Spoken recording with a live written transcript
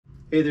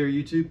Hey there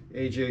YouTube,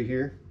 AJ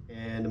here.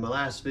 And in my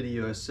last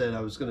video I said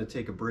I was going to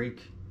take a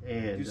break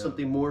and do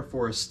something more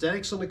for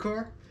aesthetics on the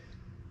car.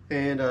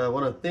 And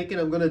what I'm thinking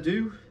I'm going to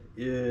do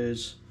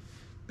is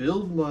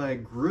build my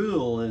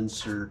grill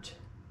insert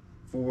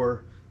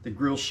for the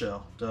grill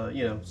shell.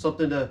 You know,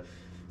 something to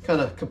kind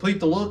of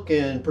complete the look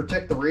and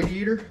protect the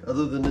radiator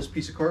other than this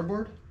piece of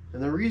cardboard.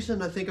 And the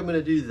reason I think I'm going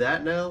to do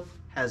that now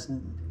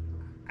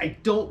I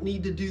don't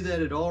need to do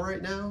that at all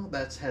right now.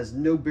 That has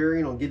no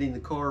bearing on getting the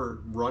car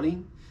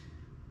running.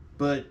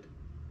 But,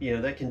 you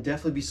know, that can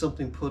definitely be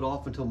something put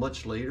off until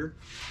much later.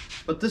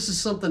 But this is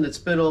something that's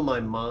been on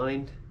my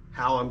mind,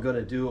 how I'm going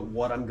to do it,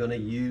 what I'm going to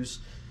use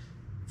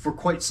for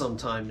quite some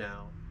time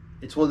now.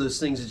 It's one of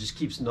those things that just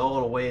keeps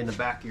gnawing away in the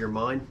back of your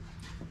mind.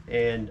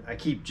 And I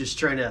keep just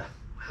trying to,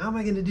 how am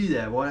I going to do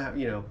that? What,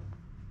 you know?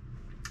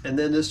 And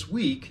then this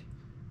week,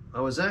 I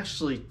was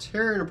actually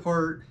tearing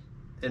apart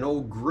an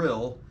old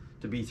grill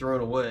to be thrown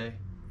away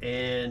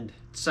and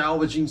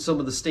salvaging some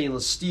of the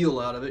stainless steel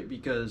out of it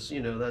because, you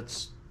know,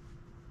 that's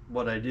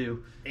what I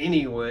do.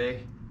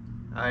 Anyway,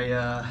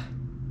 I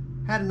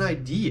had an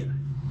idea.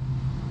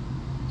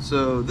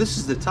 So this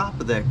is the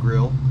top of that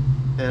grill,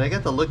 and I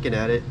got to looking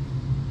at it,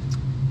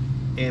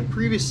 and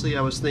previously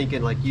I was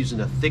thinking like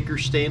using a thicker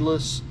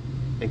stainless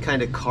and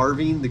kind of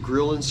carving the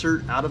grill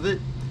insert out of it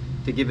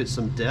to give it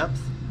some depth.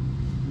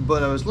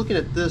 But I was looking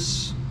at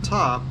this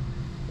top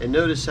and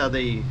noticed how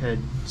they had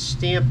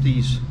stamped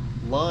these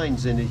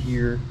lines in it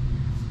here,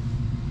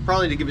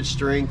 probably to give it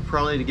strength,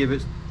 probably to give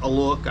it a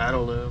look, I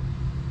don't know.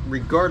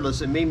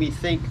 Regardless, it made me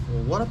think,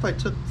 well, what if I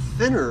took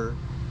thinner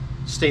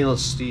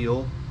stainless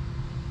steel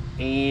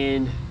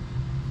and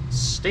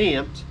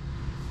stamped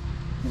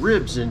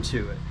ribs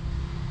into it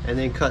and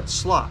then cut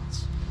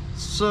slots?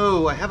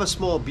 So I have a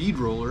small bead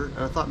roller and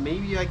I thought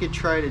maybe I could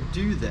try to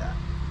do that.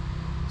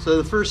 So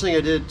the first thing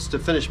I did to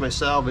finish my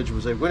salvage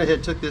was I went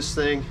ahead, took this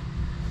thing,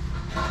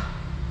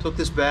 took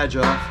this badge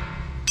off,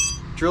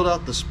 drilled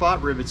out the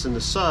spot rivets in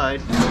the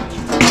side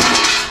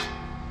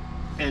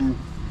and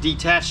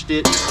detached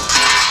it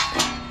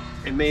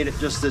and made it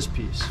just this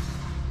piece.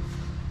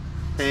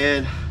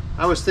 And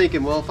I was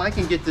thinking, well, if I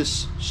can get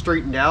this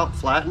straightened out,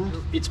 flattened,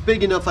 it's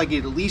big enough I can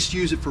at least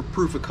use it for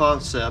proof of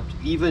concept,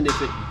 even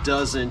if it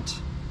doesn't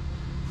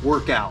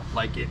work out.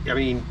 Like it, I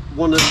mean,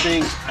 one of the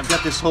things, I've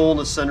got this hole in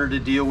the center to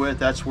deal with.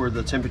 That's where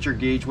the temperature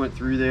gauge went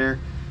through there.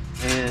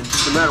 And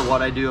no matter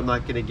what I do, I'm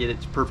not gonna get it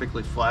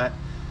perfectly flat.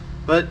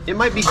 But it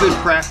might be good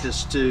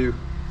practice to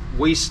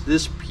waste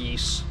this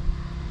piece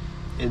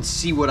and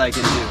see what I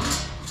can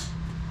do.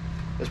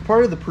 As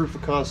part of the proof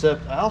of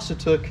concept, I also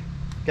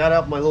got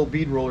out my little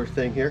bead roller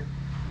thing here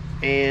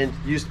and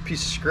used a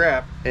piece of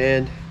scrap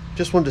and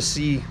just wanted to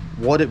see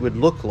what it would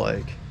look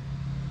like.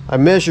 I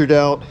measured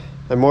out,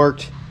 I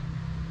marked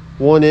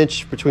 1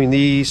 inch between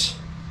these,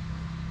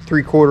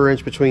 3/4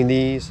 inch between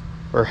these,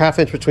 or 1/2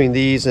 inch between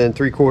these, and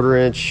 3/4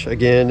 inch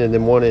again, and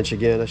then 1 inch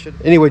again.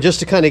 Anyway, just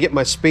to kind of get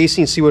my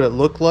spacing, see what it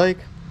looked like,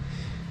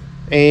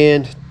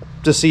 and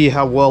to see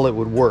how well it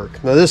would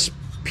work. Now this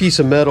piece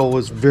of metal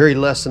was very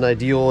less than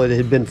ideal. It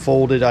had been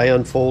folded, I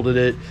unfolded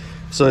it,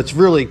 so it's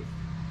really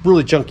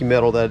junky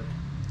metal that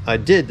I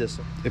did this.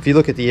 If you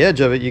look at the edge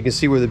of it, you can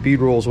see where the bead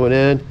rolls went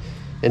in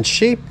and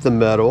shaped the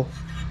metal.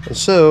 And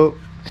so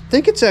I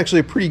think it's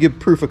actually a pretty good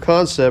proof of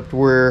concept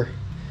where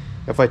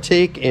if I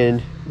take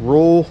and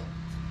roll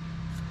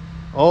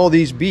all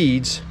these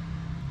beads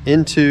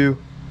into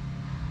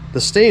the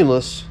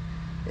stainless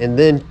and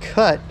then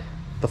cut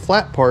the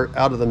flat part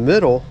out of the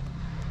middle,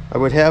 I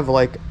would have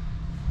like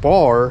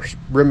bars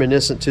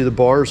reminiscent to the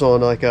bars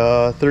on like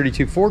a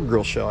 32 Ford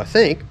grill shell, I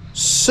think.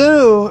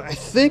 So I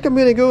think I'm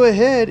gonna go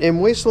ahead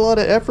and waste a lot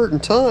of effort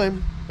and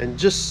time and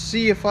just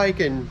see if I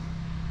can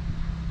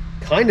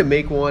kind of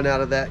make one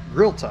out of that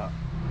grill top.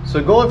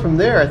 So going from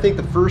there, I think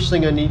the first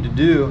thing I need to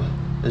do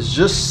is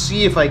just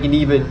see if I can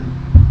even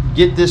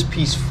get this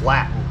piece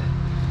flattened.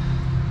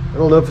 I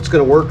don't know if it's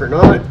gonna work or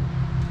not,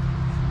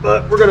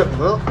 but we're gonna,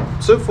 well,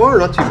 so far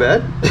not too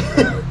bad.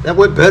 That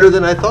went better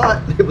than I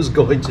thought it was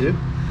going to.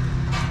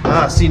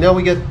 See, now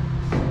we get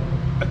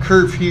a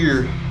curve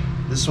here.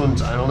 This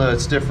one's, I don't know,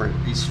 it's different.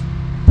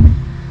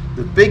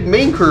 The big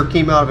main curve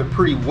came out of it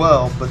pretty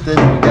well, but then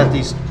we got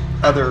these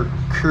other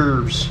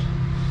curves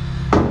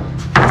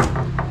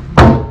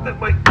that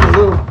might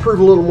prove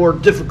a little more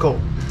difficult.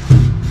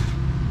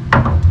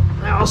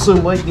 I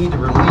also might need to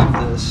relieve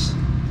this.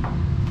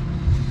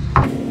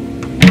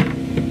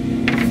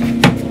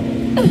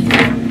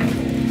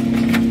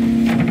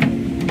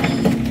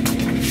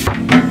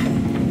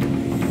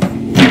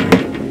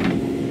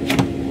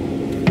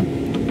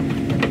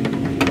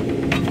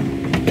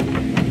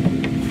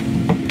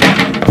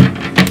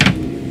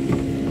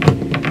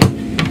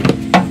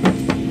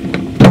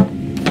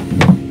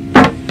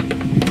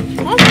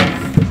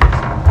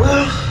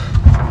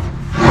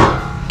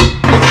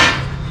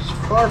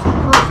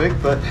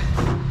 But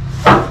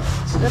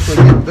it's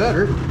definitely getting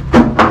better.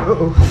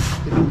 Uh-oh,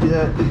 didn't do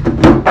that.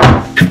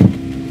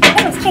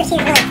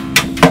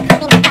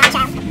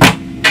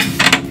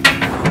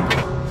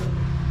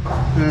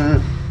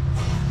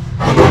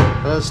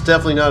 It's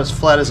definitely not as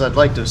flat as I'd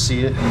like to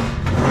see it.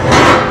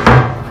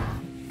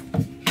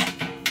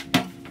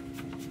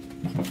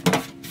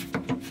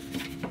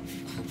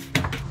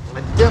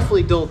 I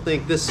definitely don't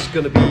think this is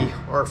going to be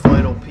our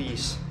final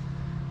piece.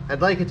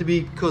 I'd like it to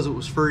be because it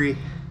was free.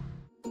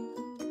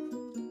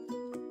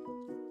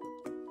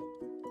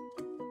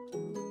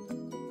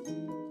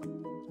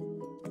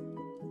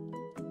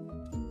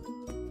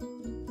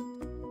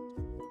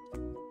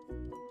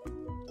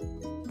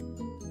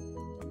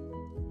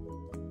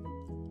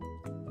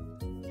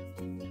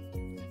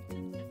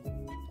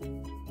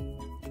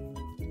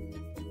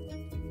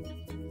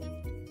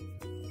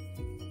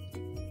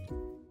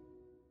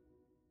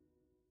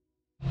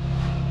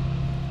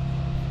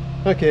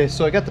 Okay,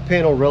 so I got the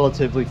panel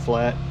relatively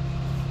flat,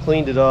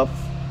 cleaned it up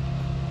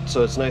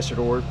so it's nicer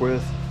to work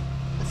with.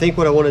 I think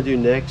what I want to do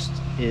next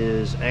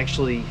is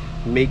actually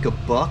make a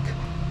buck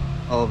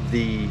of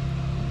the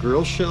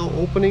grill shell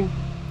opening,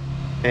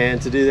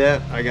 and to do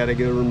that I got to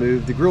go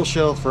remove the grill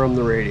shell from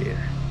the radiator.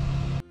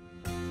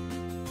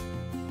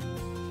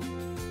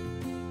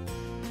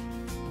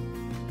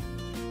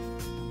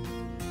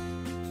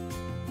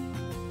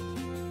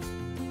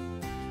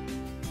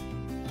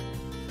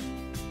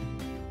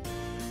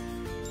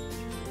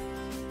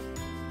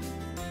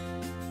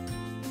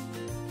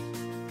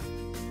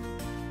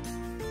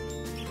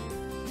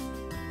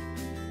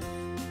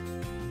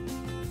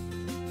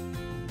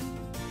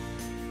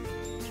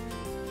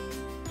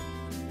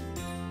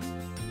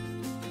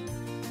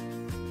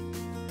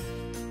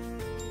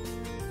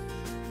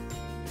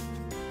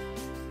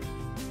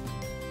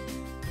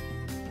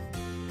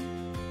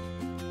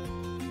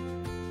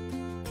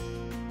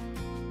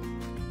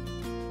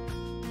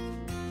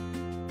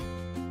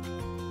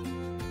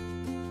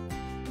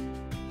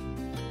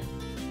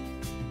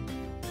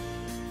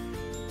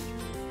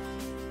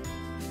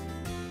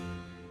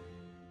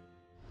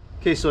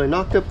 Okay, so I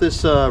knocked up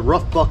this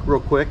rough buck real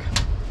quick,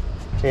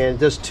 and it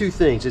does two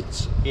things.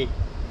 It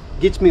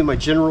gets me my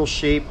general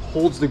shape,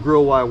 holds the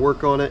grill while I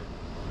work on it,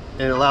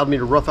 and it allowed me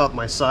to rough out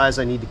my size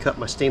I need to cut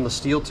my stainless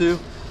steel to.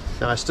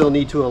 Now I still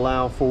need to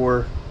allow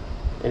for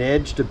an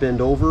edge to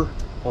bend over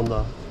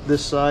on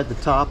this side, the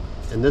top,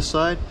 and this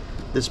side.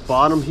 This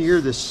bottom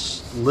here,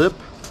 this lip,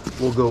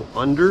 will go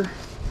under,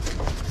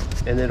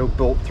 and then it'll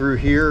bolt through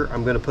here.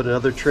 I'm going to put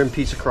another trim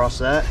piece across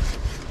that.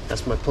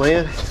 That's my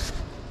plan.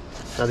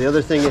 Now the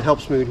other thing it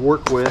helps me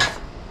work with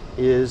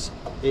is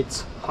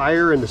it's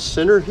higher in the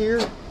center here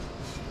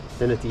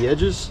than at the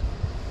edges.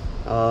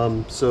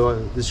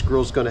 So this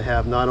grill's going to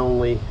have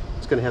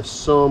it's going to have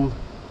some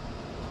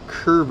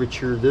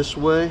curvature this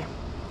way,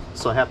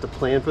 so I have to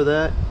plan for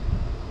that.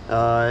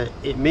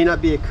 It may not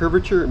be a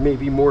curvature, it may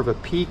be more of a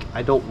peak.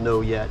 I don't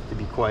know yet, to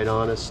be quite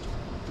honest.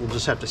 We'll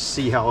just have to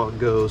see how it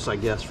goes, I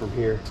guess, from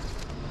here.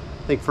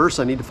 I think first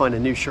I need to find a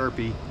new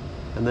Sharpie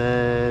and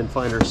then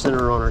find our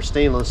center on our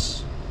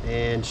stainless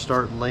and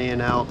start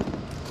laying out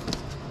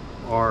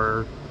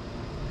our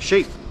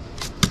shape.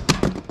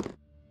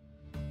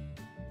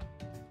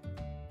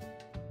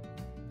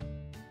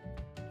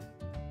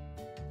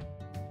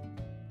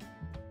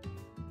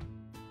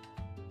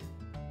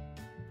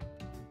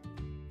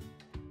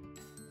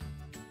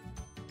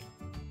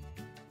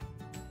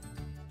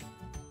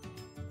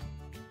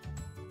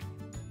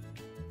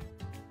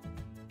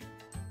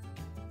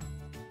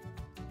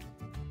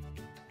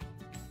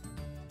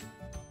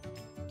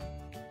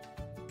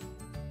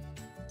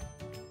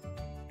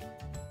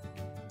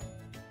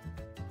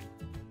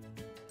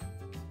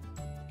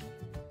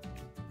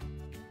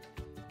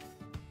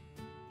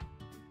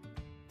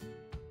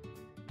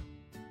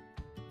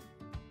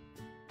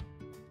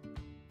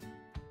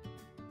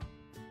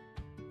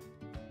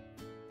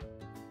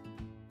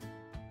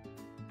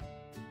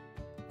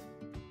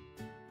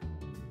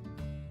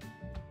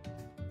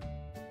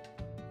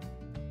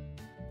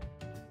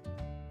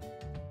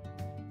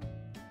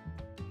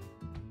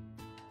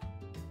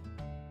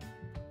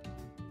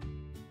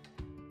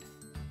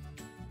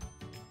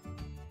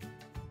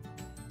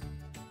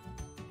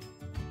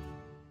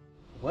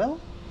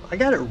 Well, I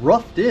got it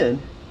roughed in.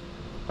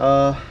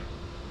 We're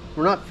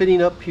not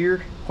fitting up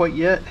here quite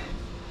yet.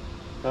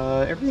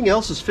 Everything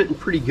else is fitting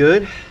pretty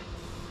good.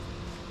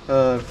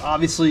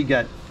 Obviously,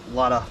 got a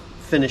lot of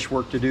finish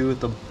work to do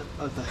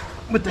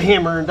with the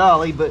hammer and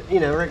dolly, but you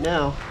know, right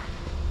now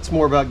it's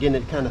more about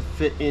getting it kind of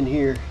fit in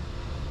here.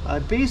 I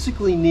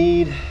basically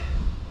need,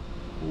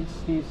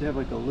 this needs to have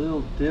like a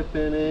little dip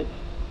in it,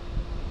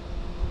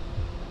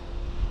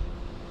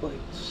 like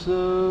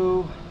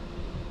so.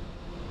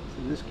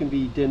 So this can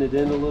be dented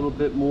in a little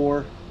bit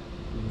more.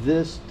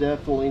 This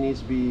definitely needs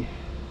to be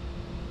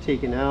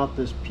taken out,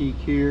 this peak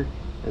here,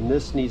 and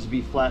this needs to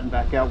be flattened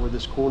back out where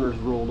this corner is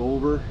rolled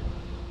over.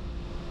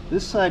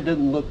 This side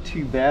doesn't look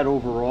too bad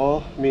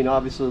overall. I mean,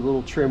 obviously a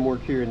little trim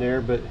work here and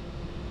there, but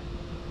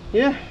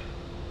yeah,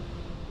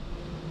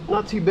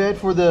 not too bad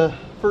for the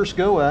first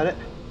go at it.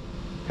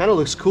 Kind of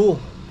looks cool.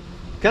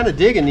 Kind of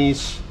digging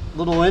these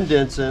little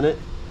indents in it.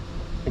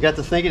 I got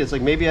to thinking, it's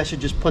like maybe I should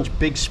just punch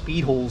big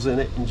speed holes in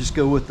it and just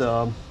go with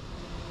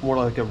more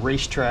like a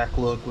racetrack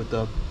look with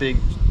the big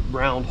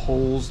round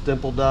holes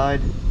dimple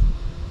dyed.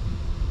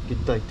 You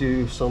could like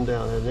do some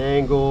down at an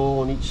angle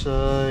on each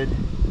side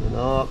and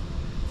up.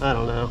 I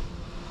don't know.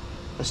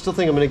 I still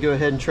think I'm going to go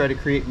ahead and try to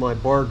create my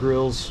bar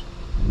grills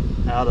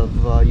out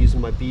of using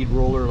my bead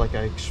roller like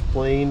I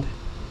explained.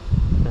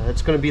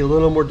 It's going to be a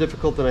little more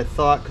difficult than I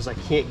thought because I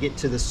can't get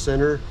to the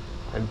center.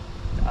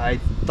 I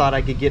thought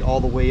I could get all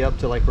the way up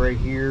to like right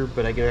here,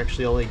 but I can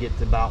actually only get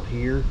to about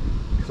here.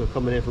 So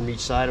coming in from each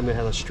side, I'm going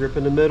to have a strip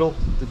in the middle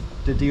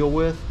to deal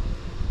with.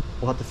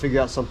 We'll have to figure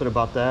out something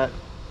about that.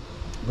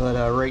 But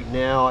right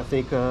now, I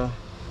think I'm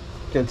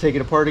going to take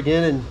it apart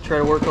again and try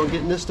to work on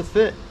getting this to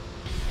fit.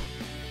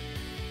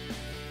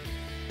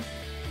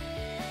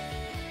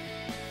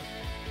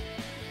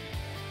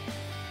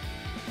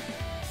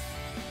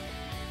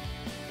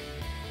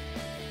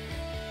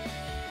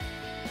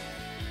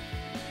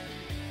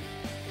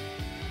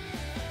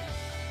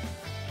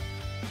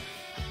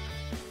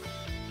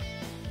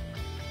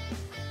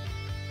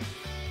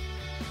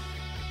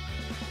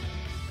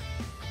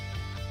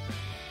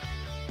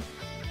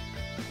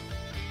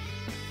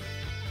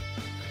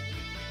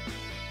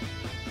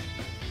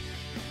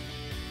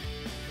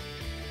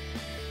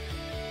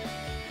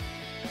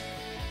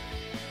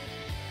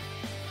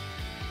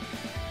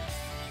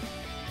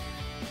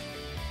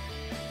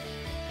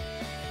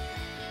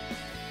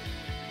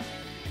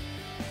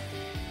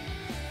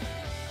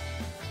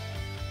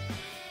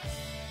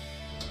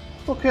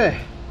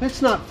 Okay,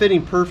 it's not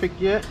fitting perfect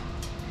yet.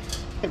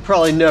 It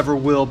probably never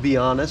will, be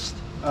honest.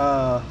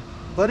 But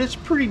it's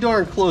pretty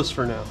darn close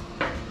for now.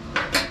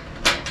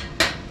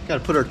 Got to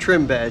put our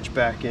trim badge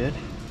back in.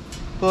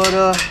 But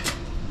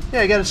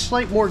yeah, I got a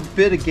slight more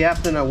bit of gap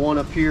than I want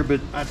up here,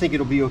 but I think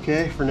it'll be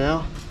okay for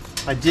now.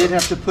 I did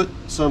have to put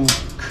some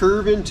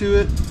curve into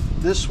it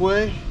this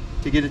way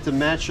to get it to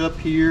match up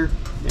here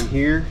and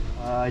here.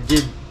 I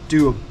did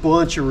do a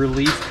bunch of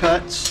relief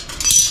cuts.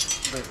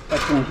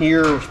 But up in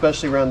here,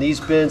 especially around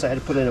these bends, I had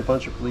to put in a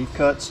bunch of relief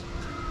cuts.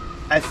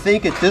 I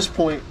think at this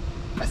point,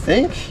 I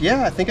think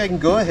I can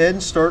go ahead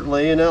and start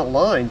laying out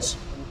lines.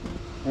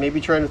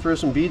 Maybe trying to throw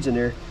some beads in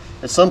there.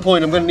 At some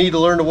point, I'm going to need to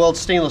learn to weld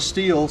stainless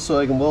steel so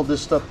I can weld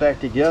this stuff back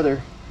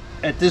together.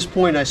 At this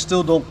point, I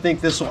still don't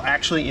think this will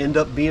actually end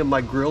up being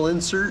my grill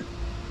insert,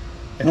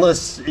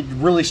 unless it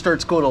really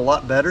starts going a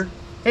lot better.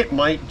 It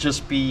might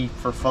just be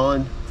for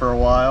fun for a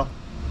while.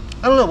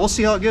 I don't know, we'll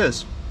see how it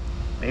goes.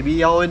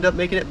 Maybe I'll end up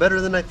making it better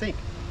than I think.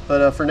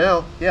 But for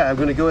now, yeah, I'm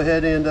gonna go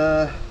ahead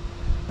and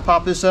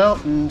pop this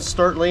out and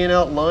start laying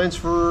out lines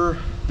for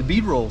the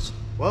bead rolls.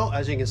 Well,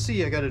 as you can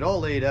see, I got it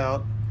all laid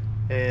out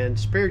and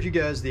spared you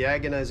guys the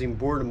agonizing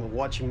boredom of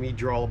watching me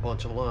draw a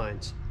bunch of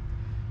lines.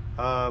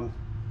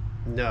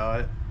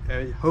 No,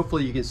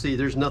 hopefully you can see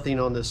there's nothing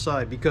on this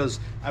side, because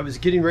I was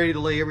getting ready to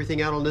lay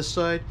everything out on this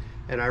side,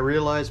 and I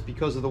realized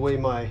because of the way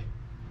my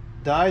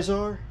dies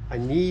are, I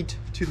need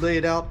to lay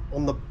it out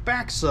on the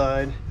back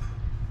side,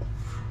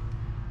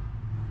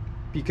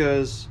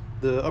 because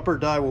the upper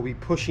die will be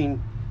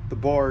pushing the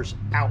bars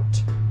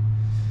out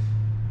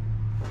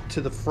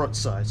to the front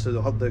side. So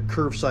the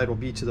curved side will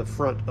be to the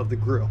front of the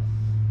grill.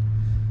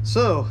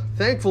 So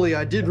thankfully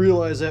I did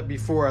realize that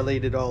before I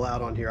laid it all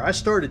out on here. I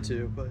started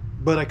to,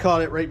 but I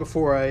caught it right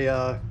before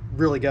I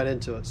really got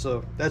into it.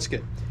 So that's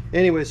good.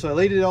 Anyway, so I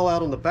laid it all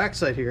out on the back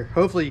side here.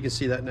 Hopefully you can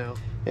see that now.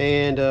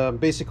 And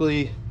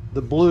basically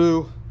the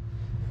blue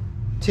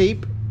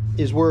tape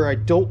is where I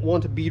don't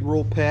want to bead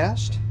roll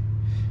past.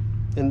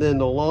 And then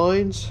the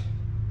lines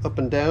up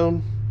and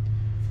down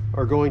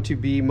are going to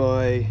be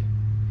my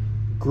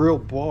grill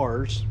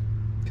bars,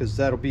 because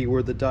that'll be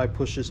where the die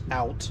pushes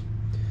out.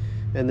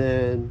 And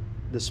then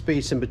the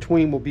space in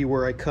between will be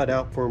where I cut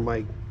out for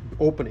my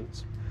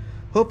openings.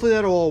 Hopefully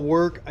that'll all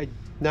work.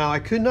 Now I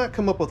could not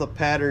come up with a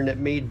pattern that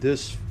made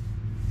these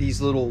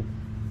little,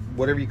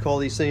 whatever you call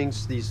these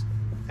things, these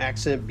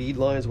accent bead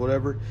lines,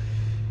 whatever.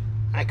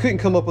 I couldn't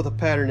come up with a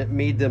pattern that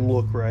made them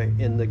look right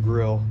in the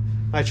grill.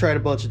 I tried a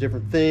bunch of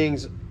different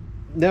things,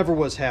 never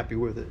was happy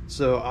with it.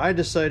 So I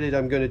decided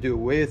I'm going to do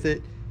away with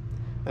it.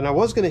 And I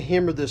was going to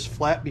hammer this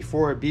flat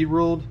before I bead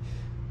rolled,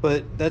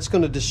 but that's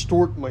going to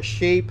distort my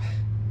shape,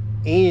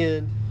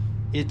 and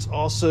it's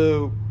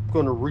also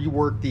going to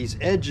rework these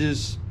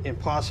edges and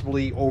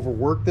possibly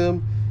overwork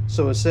them.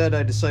 So instead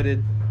I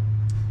decided,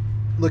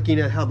 looking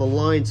at how the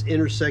lines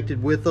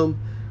intersected with them,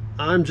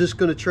 I'm just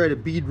going to try to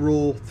bead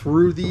roll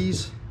through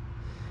these,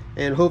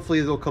 and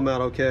hopefully they'll come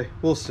out okay.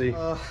 We'll see.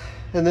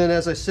 And then,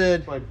 as I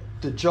said,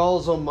 the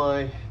jaws on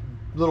my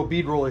little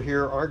bead roller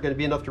here aren't going to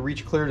be enough to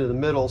reach clear to the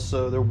middle,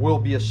 so there will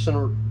be a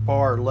center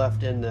bar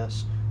left in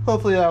this.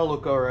 Hopefully that'll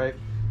look all right.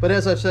 But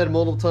as I've said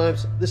multiple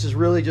times, this is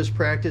really just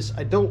practice.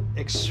 I don't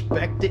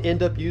expect to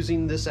end up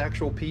using this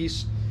actual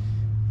piece.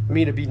 I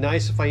mean, it'd be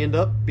nice if I end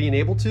up being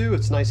able to.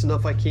 It's nice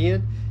enough I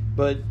can,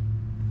 but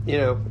you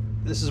know,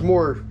 this is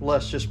more or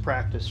less just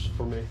practice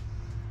for me.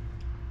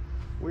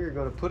 We're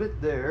going to put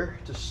it there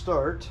to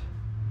start.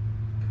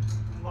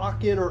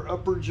 Lock in our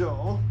upper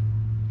jaw.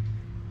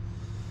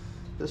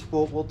 This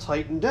bolt will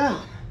tighten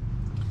down.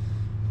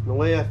 And the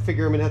way I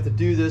figure I'm gonna have to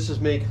do this is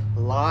make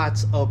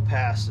lots of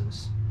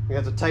passes. We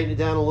have to tighten it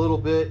down a little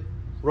bit,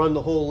 run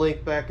the whole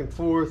length back and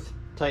forth,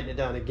 tighten it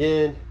down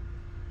again.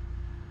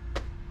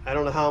 I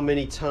don't know how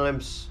many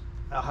times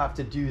I'll have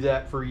to do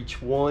that for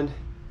each one.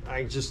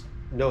 I just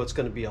know it's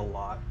gonna be a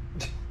lot.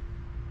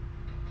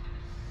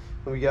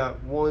 We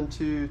got 1,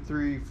 2,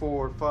 3,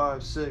 4,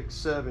 5, 6,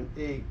 7,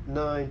 8,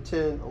 9,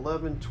 10,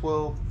 11,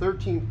 12,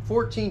 13,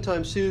 14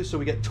 times 2, so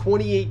we got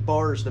 28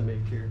 bars to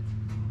make here.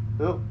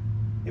 Well,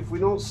 if we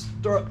don't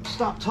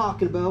stop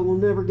talking about it, we'll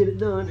never get it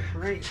done,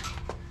 right?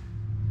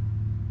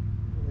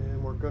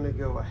 And we're gonna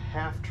go a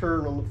half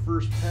turn on the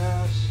first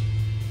pass.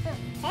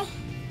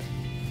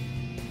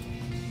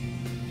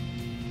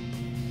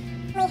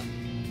 Okay.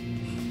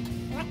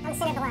 I'm the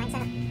center of the line, so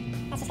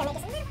that's just gonna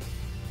make it a little.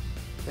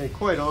 And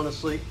quite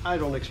honestly, I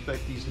don't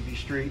expect these to be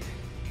straight.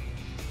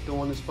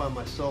 Doing this by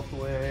myself the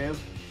way I am.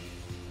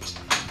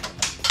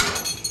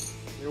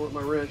 There with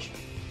my wrench.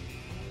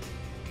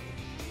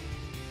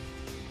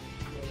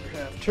 Another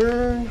half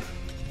turn.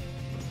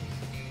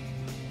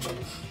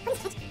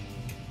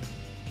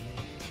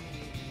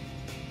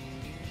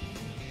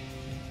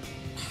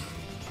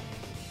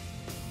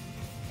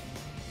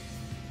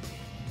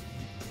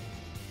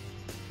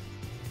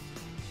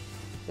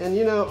 And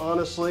you know,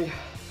 honestly,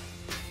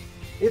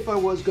 if I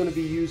was going to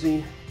be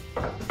using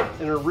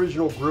an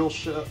original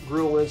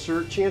grill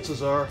insert,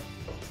 chances are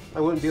I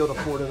wouldn't be able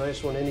to afford a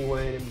nice one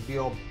anyway, and it would be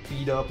all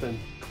beat up and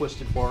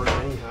twisted bars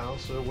anyhow,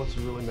 so what's it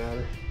really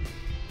matter?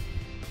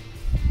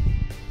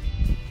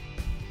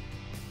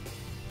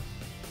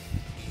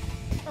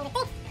 I would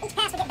think each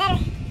pass would get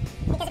better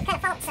because it kind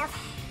of followed itself.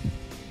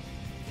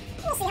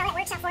 We'll see how that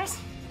works out for us.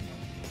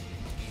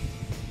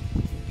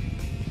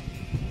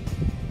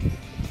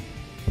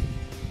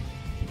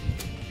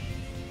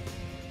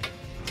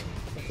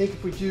 I think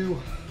if we do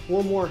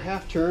one more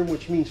half turn,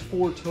 which means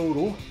 4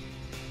 total,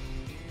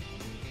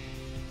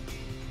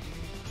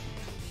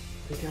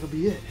 I think that'll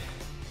be it.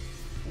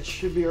 This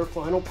should be our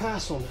final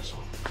pass on this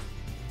one.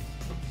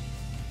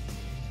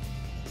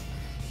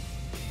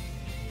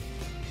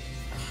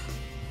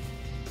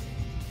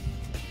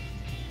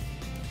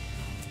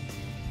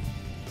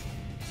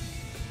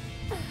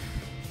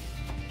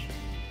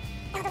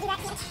 No, don't do that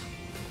yet.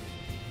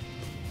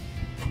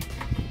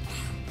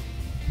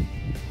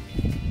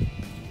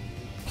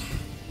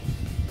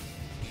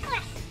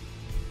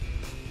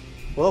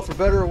 Well, for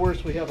better or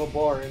worse, we have a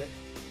bar in it.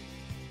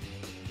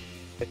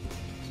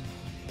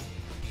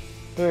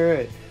 All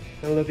right,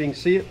 I don't know if you can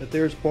see it, but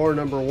there's bar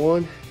number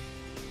 1.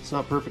 It's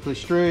not perfectly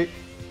straight.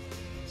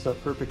 It's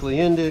not perfectly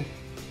ended.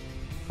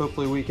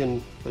 Hopefully we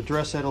can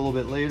address that a little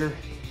bit later.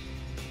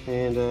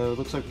 And it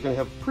looks like we're gonna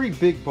have a pretty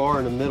big bar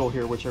in the middle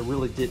here, which I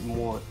really didn't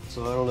want.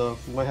 So I don't know,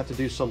 we might have to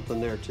do something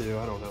there too,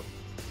 I don't know.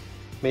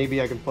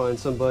 Maybe I can find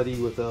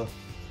somebody with a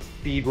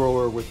bead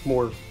roller with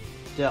more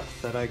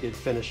depth that I could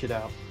finish it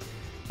out.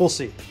 We'll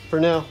see. For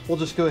now, we'll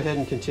just go ahead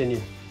and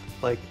continue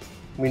like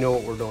we know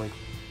what we're doing.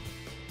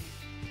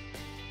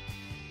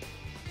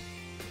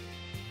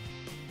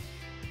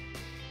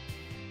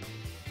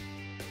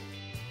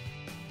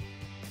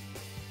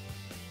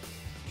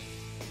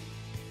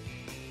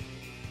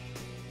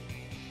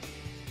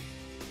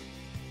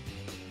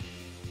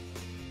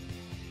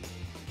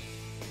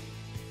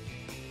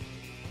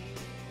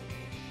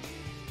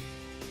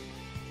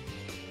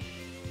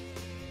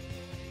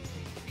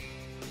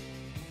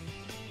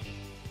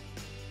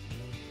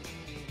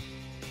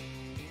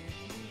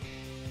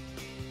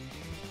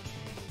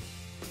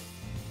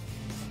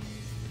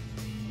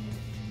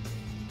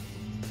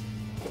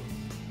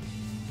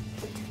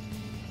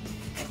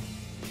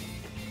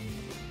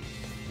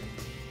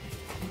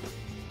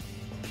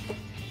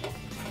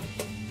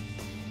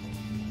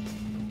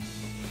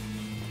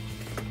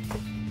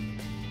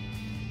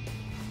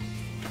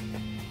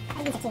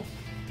 I think it's a 2.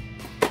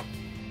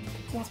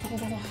 2 less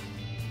cuttings easier.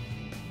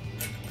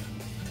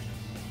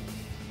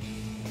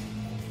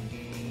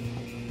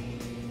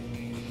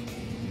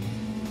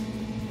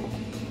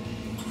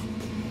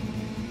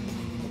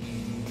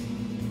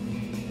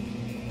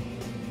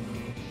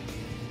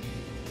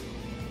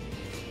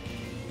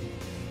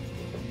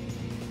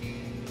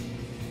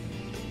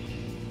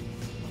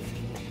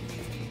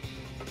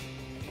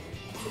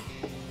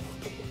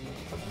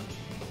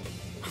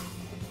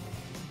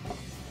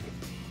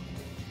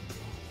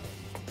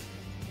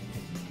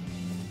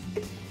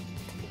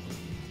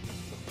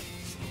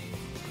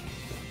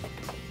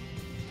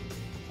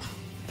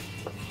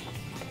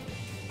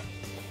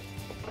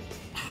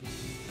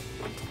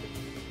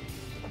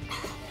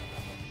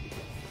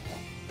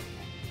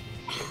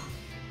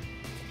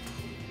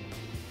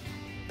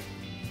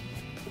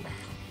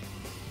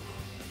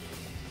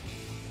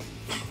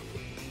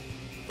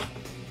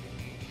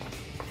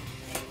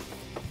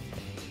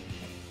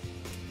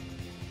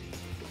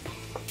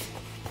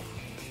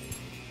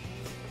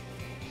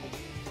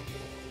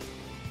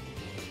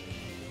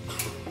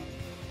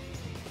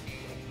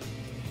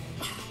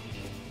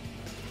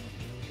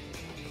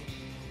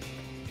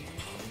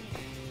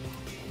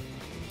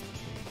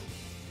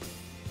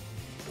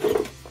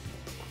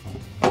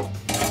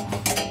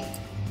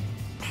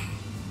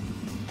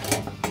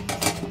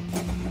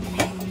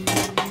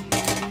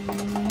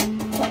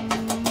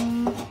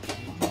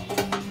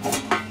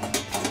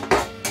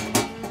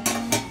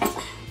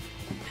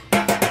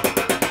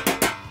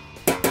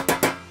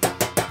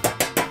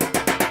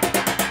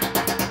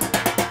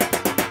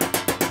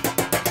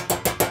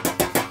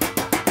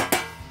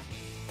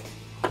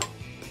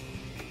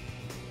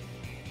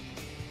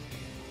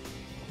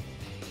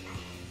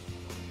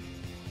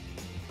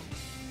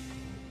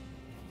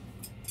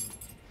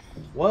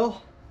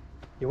 Well,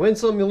 you win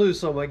some, you lose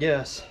some, I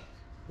guess.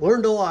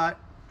 Learned a lot.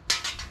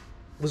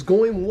 Was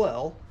going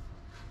well.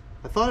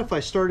 I thought if I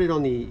started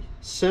on the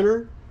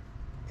center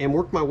and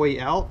worked my way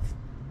out,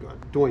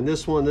 doing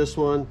this one,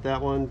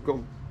 that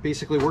one,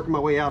 basically working my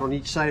way out on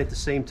each side at the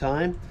same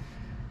time,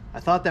 I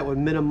thought that would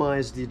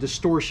minimize the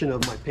distortion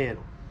of my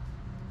panel.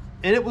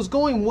 And it was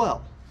going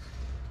well.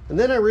 And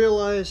then I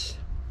realized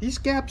these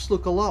gaps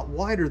look a lot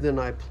wider than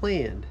I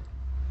planned.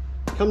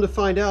 Come to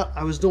find out,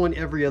 I was doing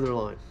every other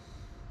line.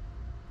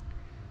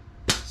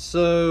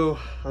 So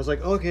I was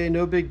like, okay,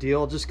 no big deal.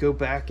 I'll just go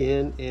back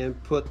in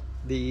and put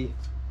the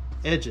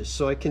edges.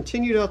 So I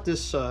continued out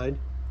this side,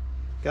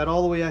 got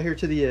all the way out here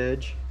to the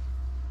edge,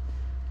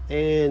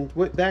 and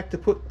went back to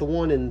put the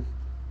one in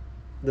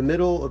the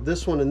middle of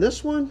this one and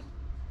this one.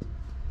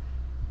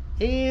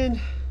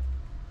 And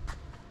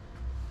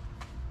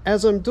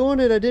as I'm doing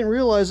it, I didn't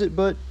realize it,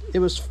 but it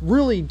was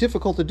really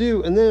difficult to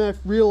do. And then I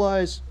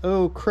realized,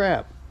 oh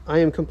crap, I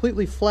am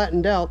completely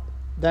flattened out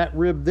that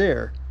rib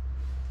there.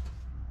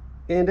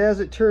 And as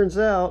it turns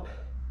out,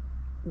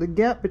 the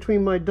gap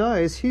between my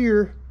dies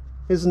here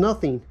is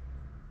nothing.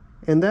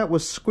 And that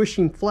was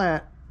squishing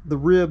flat the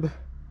rib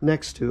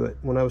next to it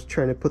when I was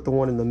trying to put the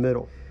one in the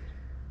middle.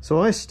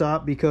 So I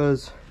stopped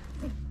because,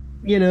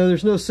 you know,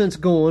 there's no sense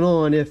going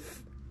on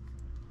if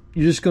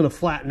you're just going to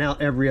flatten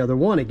out every other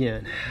one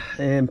again.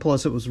 And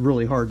plus it was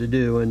really hard to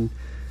do. And,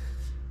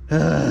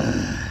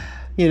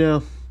 you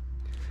know,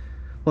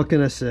 what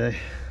can I say?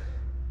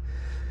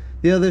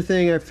 The other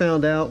thing I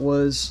found out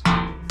was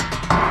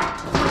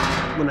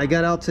when I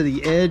got out to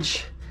the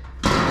edge,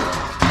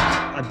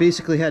 I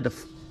basically had to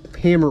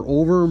hammer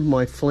over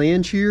my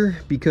flange here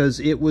because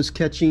it was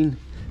catching,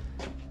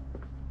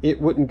 it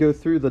wouldn't go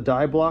through the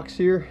die blocks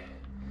here.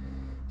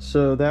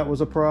 So that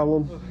was a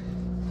problem.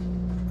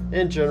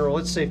 In general,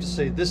 it's safe to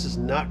say this is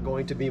not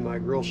going to be my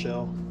grill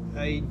shell.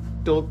 I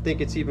don't think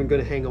it's even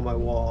going to hang on my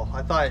wall.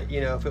 I thought, you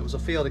know, if it was a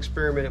failed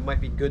experiment, it might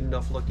be good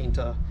enough looking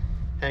to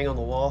hang on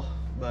the wall,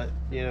 but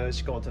you know,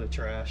 it's going to the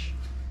trash.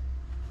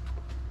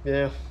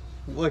 Yeah,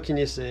 what can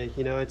you say?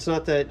 You know, it's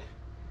not that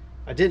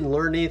I didn't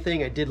learn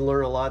anything. I did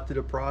learn a lot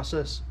through the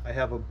process. I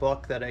have a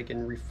buck that I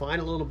can refine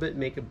a little bit,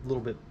 make it a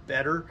little bit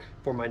better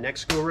for my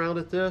next go around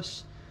at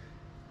this.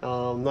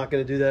 I'm not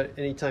going to do that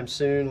anytime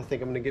soon. I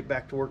think I'm going to get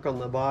back to work on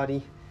the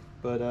body.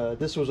 But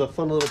this was a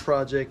fun little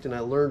project and I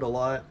learned a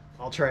lot.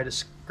 I'll try to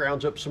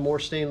scrounge up some more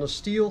stainless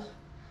steel.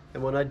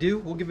 And when I do,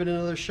 we'll give it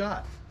another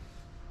shot.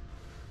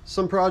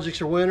 Some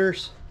projects are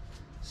winners,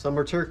 some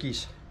are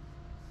turkeys.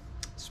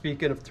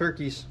 Speaking of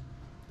turkeys,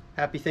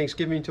 happy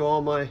Thanksgiving to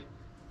all my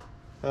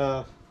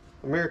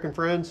American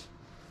friends.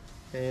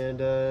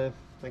 And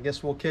I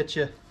guess we'll catch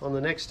you on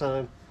the next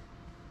time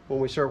when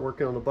we start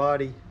working on the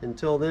body.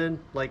 Until then,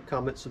 like,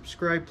 comment,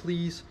 subscribe,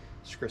 please.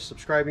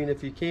 Subscribing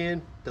if you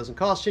can. Doesn't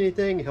cost you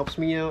anything. It helps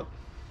me out.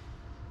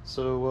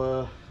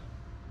 So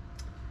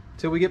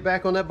till we get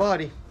back on that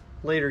body.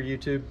 Later,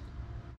 YouTube.